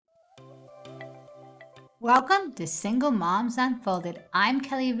Welcome to Single Moms Unfolded. I'm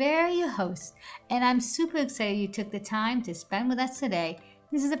Kelly Vera, your host, and I'm super excited you took the time to spend with us today.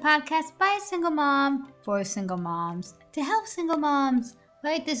 This is a podcast by a single mom for single moms to help single moms.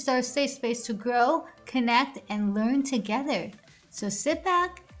 Right? This is our safe space to grow, connect, and learn together. So sit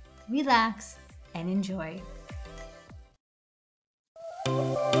back, relax, and enjoy.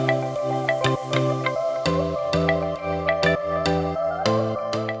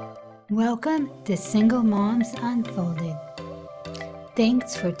 Welcome to Single Moms Unfolded.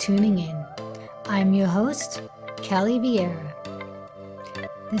 Thanks for tuning in. I'm your host, Kelly Vieira.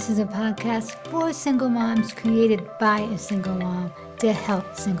 This is a podcast for single moms created by a single mom to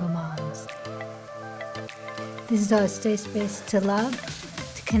help single moms. This is our safe space to love,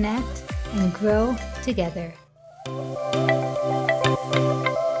 to connect, and grow together.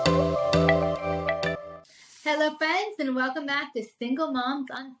 Hello, friends, and welcome back to Single Moms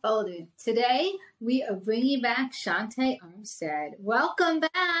Unfolded. Today, we are bringing back Shauntay Armstead. Welcome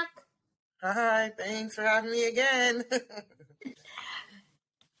back. Hi, thanks for having me again.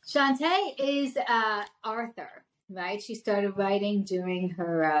 Shauntay is an author, right? She started writing during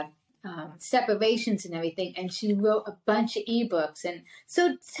her separations and everything, and she wrote a bunch of ebooks. And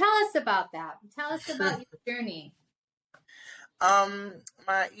so tell us about that. Tell us about your journey.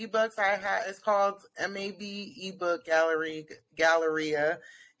 My ebooks I have is called MAB Ebook Galleria.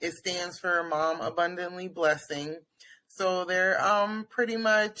 It stands for Mom Abundantly Blessing. So they're pretty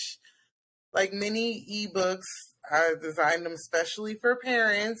much like mini ebooks. I designed them specially for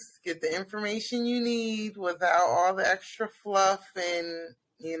parents. Get the information you need without all the extra fluff and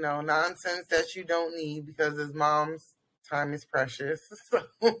nonsense that you don't need, because as moms, time is precious. So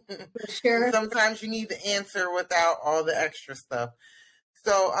Sure. sometimes you need the answer without all the extra stuff.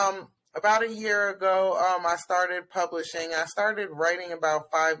 So about a year ago, I started publishing. I started writing about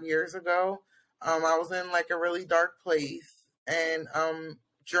 5 years ago. I was in like a really dark place, and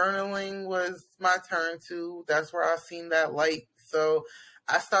journaling was my turn to. That's where I seen that light. So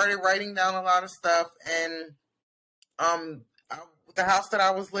I started writing down a lot of stuff, and the house that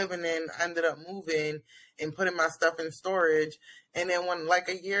I was living in, I ended up moving and putting my stuff in storage. And then when like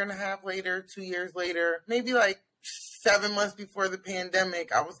a year and a half later, 2 years later, maybe like 7 months before the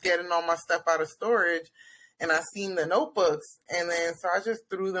pandemic, I was getting all my stuff out of storage, and I seen the notebooks. And then so I just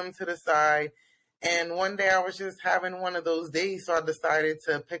threw them to the side. And one day I was just having one of those days, so I decided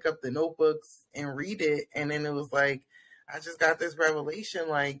to pick up the notebooks and read it. And then it was like, I just got this revelation,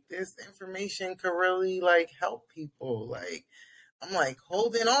 like this information could really like help people. Like, I'm like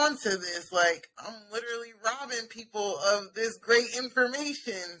holding on to this, like I'm literally robbing people of this great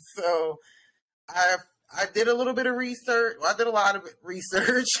information. So I did a little bit of research. Well, I did a lot of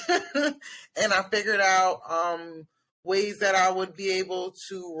research and I figured out ways that I would be able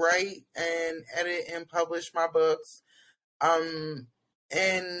to write and edit and publish my books.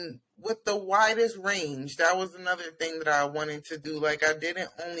 And with the widest range, that was another thing that I wanted to do. Like, I didn't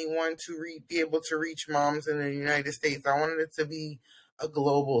only want to be able to reach moms in the United States. I wanted it to be a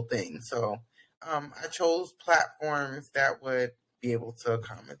global thing. So I chose platforms that would be able to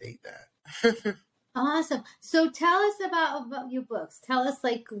accommodate that. Awesome. So tell us about your books. Tell us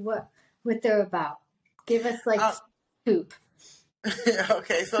like what they're about. Give us like scoop.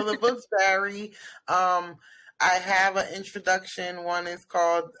 Okay, so the books vary. I have an introduction. One is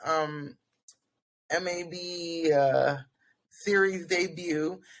called MAB Series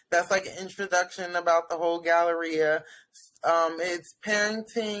Debut. That's like an introduction about the whole Galleria. It's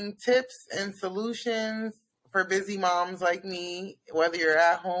parenting tips and solutions for busy moms like me, whether you're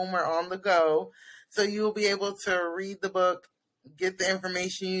at home or on the go. So you'll be able to read the book, get the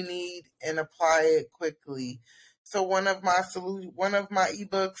information you need, and apply it quickly. So one of my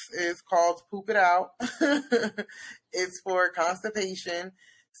ebooks is called Poop It Out. It's for constipation.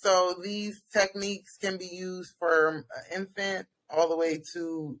 So these techniques can be used for an infant all the way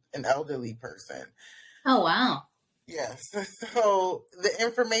to an elderly person. Oh, wow. Yes. So the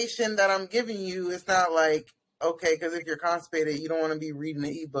information that I'm giving you is not like, okay, because if you're constipated, you don't want to be reading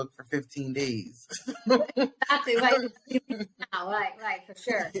the ebook for 15 days. Exactly. Right, for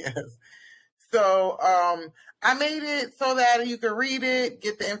sure. Yes. So I made it so that you can read it,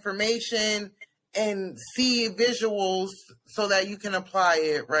 get the information, and see visuals so that you can apply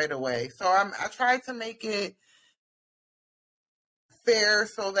it right away. So I tried to make it fair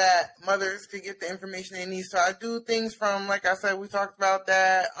so that mothers could get the information they need. So I do things from, like I said, we talked about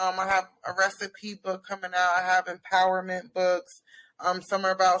that. I have a recipe book coming out. I have empowerment books. Some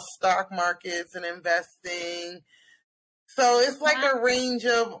are about stock markets and investing. So it's like a range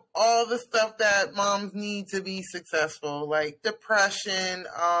of all the stuff that moms need to be successful, like depression,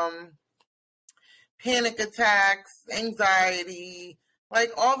 panic attacks, anxiety,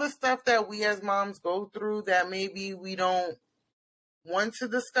 like all the stuff that we as moms go through that maybe we don't want to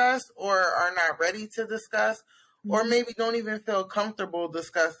discuss or are not ready to discuss, or maybe don't even feel comfortable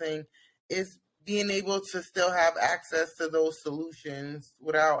discussing, is being able to still have access to those solutions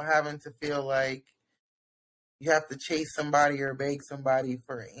without having to feel like you have to chase somebody or beg somebody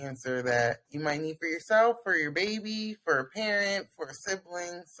for an answer that you might need for yourself, for your baby, for a parent, for a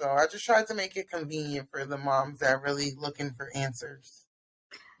sibling. So I just tried to make it convenient for the moms that are really looking for answers.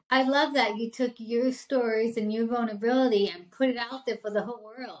 I love that you took your stories and your vulnerability and put it out there for the whole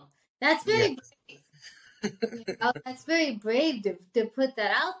world. That's very brave. That's very brave to put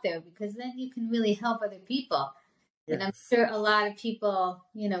that out there, because then you can really help other people. Yes. And I'm sure a lot of people,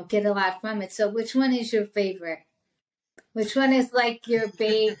 get a lot from it. So which one is your favorite? Which one is like your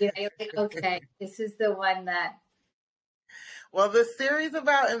baby? Like, okay, this is the one that... Well, the series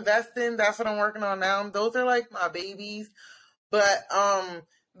about investing, that's what I'm working on now. Those are like my babies. But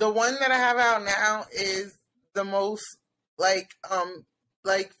the one that I have out now is the most like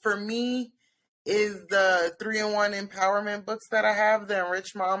for me is the 3-in-1 empowerment books that I have, the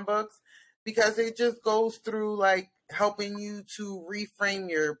Enrich Mom books, because it just goes through like helping you to reframe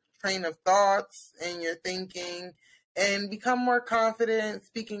your train of thoughts and your thinking and become more confident,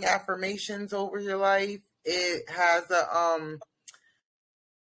 speaking affirmations over your life. It has a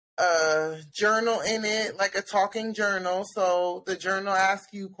journal in it, like a talking journal. So the journal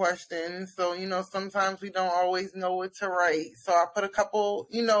asks you questions. So, sometimes we don't always know what to write. So I put a couple,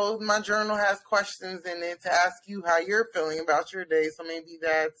 my journal has questions in it to ask you how you're feeling about your day. So maybe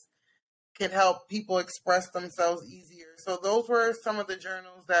that can help people express themselves easier. So those were some of the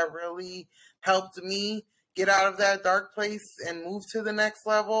journals that really helped me get out of that dark place and move to the next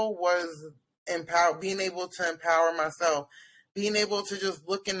level, was being able to empower myself. Being able to just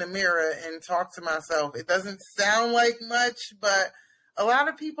look in the mirror and talk to myself. It doesn't sound like much, but a lot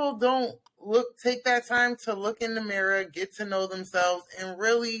of people don't take that time to look in the mirror, get to know themselves, and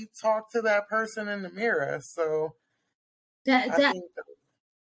really talk to that person in the mirror. So that's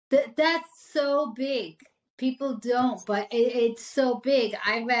so big. People don't, but it's so big.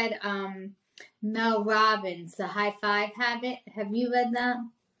 I read Mel Robbins, The High Five Habit. Have you read that?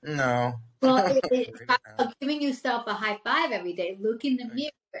 No. Well, it's about giving yourself a high five every day. Look in the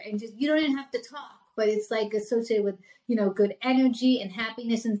mirror and just, you don't even have to talk, but it's like associated with, good energy and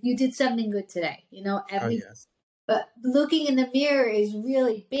happiness. And you did something good today, Yes. But looking in the mirror is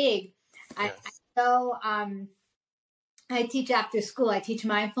really big. Yes. I know, I teach after school. I teach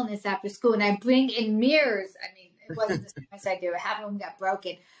mindfulness after school, and I bring in mirrors. I mean, it wasn't the smartest idea. Half of them got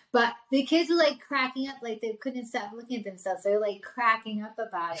broken. But the kids were like cracking up, like they couldn't stop looking at themselves. They were like cracking up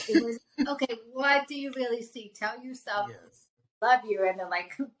about it. It was, okay, what do you really see? Tell yourself, yes, love you. And they're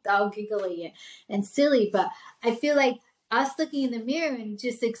like all giggly and silly. But I feel like us looking in the mirror and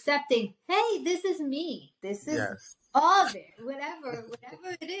just accepting, hey, this is me. This is all of it. Whatever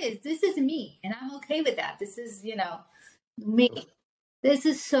it is, this is me. And I'm okay with that. This is, me. This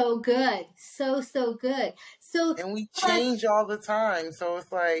is so good. So good. And we change all the time. So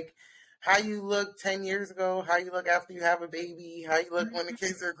it's like how you look 10 years ago, how you look after you have a baby, how you look when the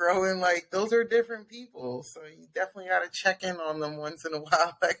kids are growing. Like, those are different people. So you definitely got to check in on them once in a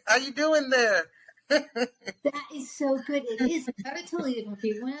while. Like, how you doing there? That is so good. It is. We're totally different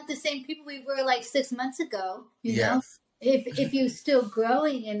people. We're not the same people we were like 6 months ago. You know? If you're still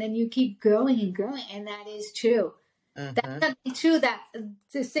growing and then you keep growing and growing, and that is true. Mm-hmm. That's something true that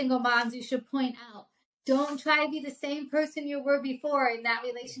to single moms you should point out. Don't try to be the same person you were before in that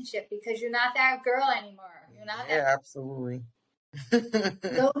relationship, because you're not that girl anymore. You're not that. Absolutely.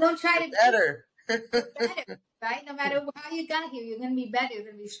 Don't try to better. Be better, right? No matter how you got here, you're going to be better. You're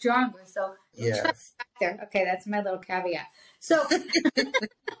going to be stronger. So yes. Okay, that's my little caveat. So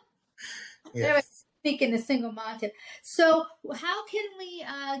anyway, speaking of single mom tip. So how can we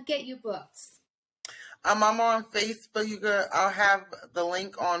get your books? I'm on Facebook. I'll have the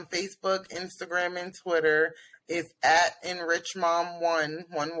link on Facebook, Instagram, and Twitter. It's at EnrichMom1,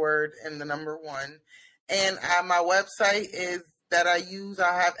 one word, and the number 1. And my website is that I use.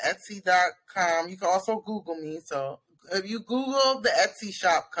 I have Etsy.com. You can also Google me. So if you Google, the Etsy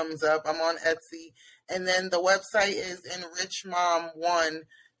shop comes up. I'm on Etsy. And then the website is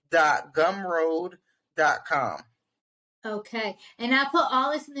enrichmom1.gumroad.com. Okay. And I'll put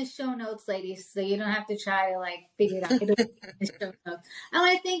all this in the show notes, ladies, so you don't have to try to figure it out. It'll be in the show notes. I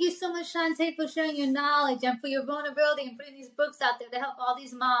want to thank you so much, Shauntay, for sharing your knowledge and for your vulnerability and putting these books out there to help all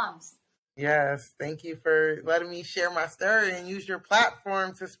these moms. Yes. Thank you for letting me share my story and use your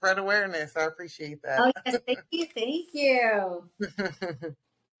platform to spread awareness. I appreciate that. Oh, yes. Thank you. Thank you.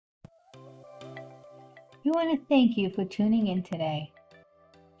 We want to thank you for tuning in today.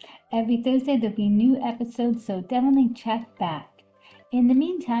 Every Thursday there'll be new episodes, so definitely check back. In the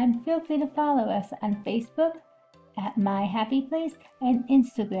meantime, feel free to follow us on Facebook at My Happy Place and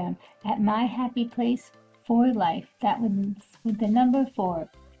Instagram at My Happy Place for Life. That was with the number 4.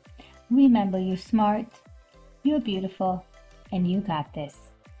 Remember, you're smart, you're beautiful, and you got this.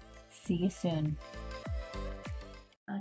 See you soon.